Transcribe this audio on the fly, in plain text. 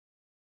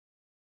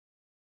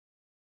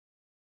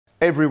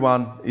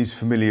Everyone is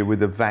familiar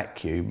with a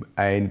vacuum,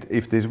 and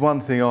if there's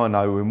one thing I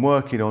know when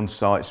working on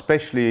site,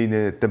 especially in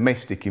a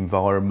domestic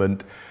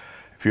environment,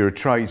 if you're a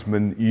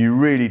tradesman, you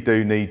really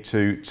do need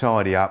to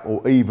tidy up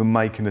or even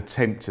make an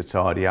attempt to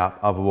tidy up,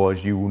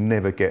 otherwise you will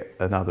never get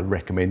another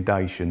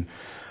recommendation.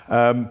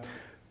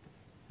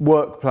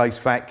 Workplace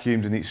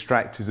vacuums and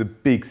extractors are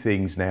big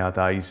things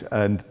nowadays,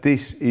 and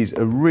this is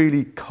a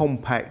really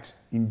compact,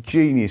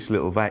 ingenious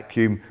little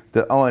vacuum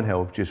that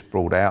Einhell have just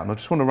brought out, and I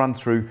just want to run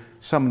through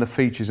some of the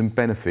features and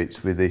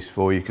benefits with this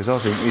for you, because I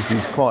think this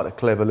is quite a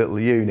clever little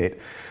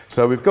unit.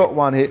 So we've got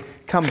one here,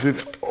 comes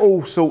with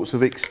all sorts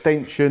of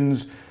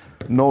extensions,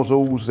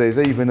 nozzles, there's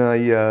even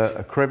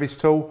a crevice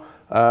tool,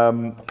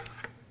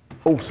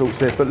 all sorts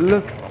there, but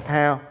look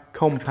how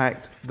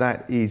compact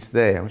that is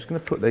there. I'm just going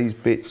to put these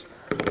bits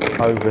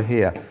over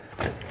here.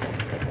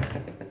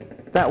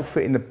 That'll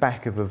fit in the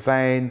back of a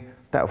van,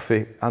 that'll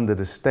fit under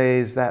the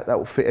stairs,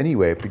 that'll fit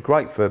anywhere. It'd be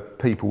great for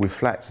people with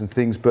flats and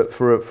things, but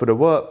for the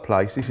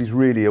workplace, this is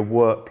really a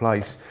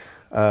workplace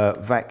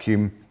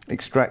vacuum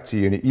extractor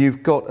unit.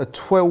 You've got a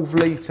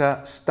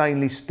 12-litre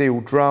stainless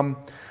steel drum,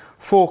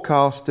 4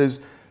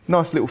 casters.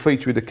 Nice little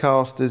feature with the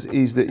casters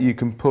is that you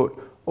can put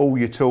all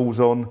your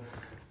tools on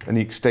and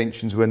the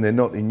extensions when they're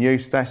not in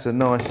use. That's a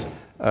nice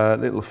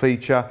little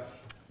feature.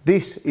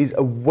 This is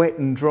a wet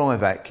and dry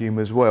vacuum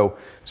as well.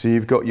 So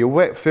you've got your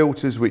wet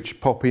filters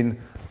which pop in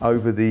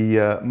over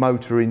the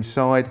motor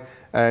inside,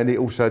 and it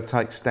also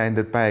takes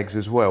standard bags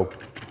as well.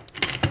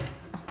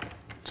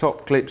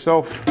 Top clips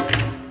off.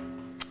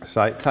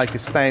 So take a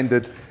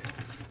standard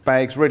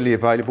bags readily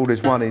available.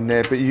 There's one in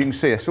there, but you can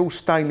see it's all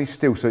stainless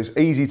steel, so it's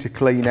easy to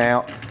clean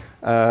out.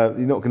 You're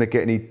not going to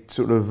get any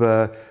sort of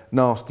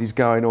nasties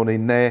going on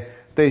in there.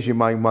 There's your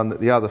main one that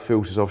the other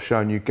filters I've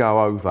shown you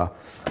go over.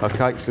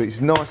 Okay, so it's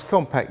a nice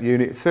compact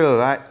unit. Feel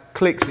that,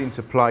 clicks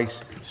into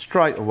place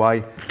straight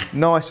away,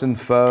 nice and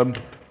firm.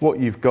 What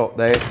you've got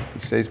there,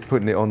 it says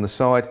putting it on the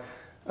side,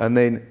 and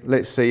then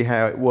let's see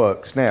how it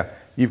works. Now,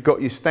 you've got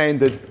your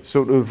standard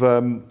sort of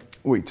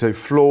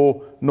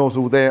floor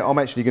nozzle there. I'm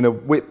actually going to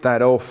whip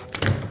that off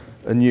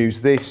and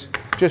use this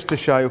just to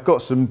show you. I've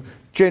got some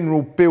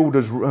general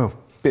builder's,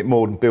 bit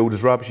more than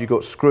builder's rubbish. You've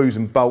got screws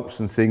and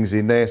bolts and things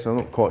in there, so I'm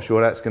not quite sure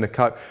that's going to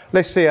cope.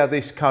 Let's see how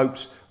this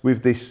copes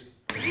with this.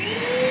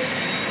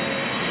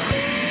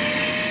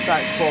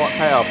 That's quite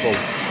powerful.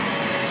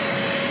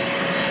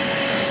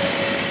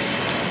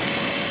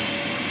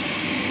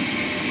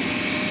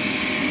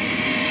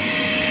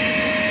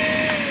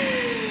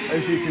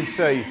 As you can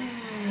see,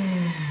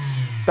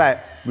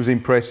 that was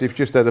impressive.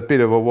 Just had a bit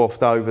of a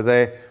waft over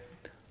there.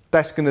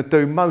 That's going to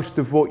do most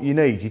of what you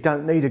need. You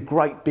don't need a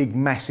great big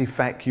massive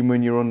vacuum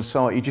when you're on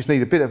site. You just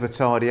need a bit of a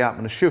tidy up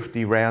and a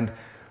shifty round,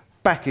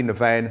 back in the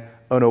van,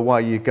 and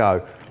away you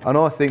go. And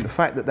I think the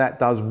fact that that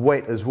does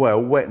wet as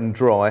well, wet and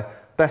dry,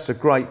 that's a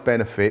great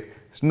benefit.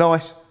 It's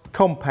nice,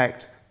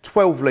 compact,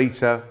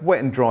 12-litre wet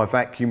and dry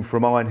vacuum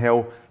from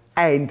Einhell,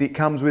 and it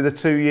comes with a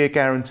 2-year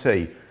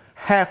guarantee.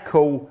 How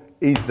cool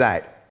is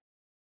that?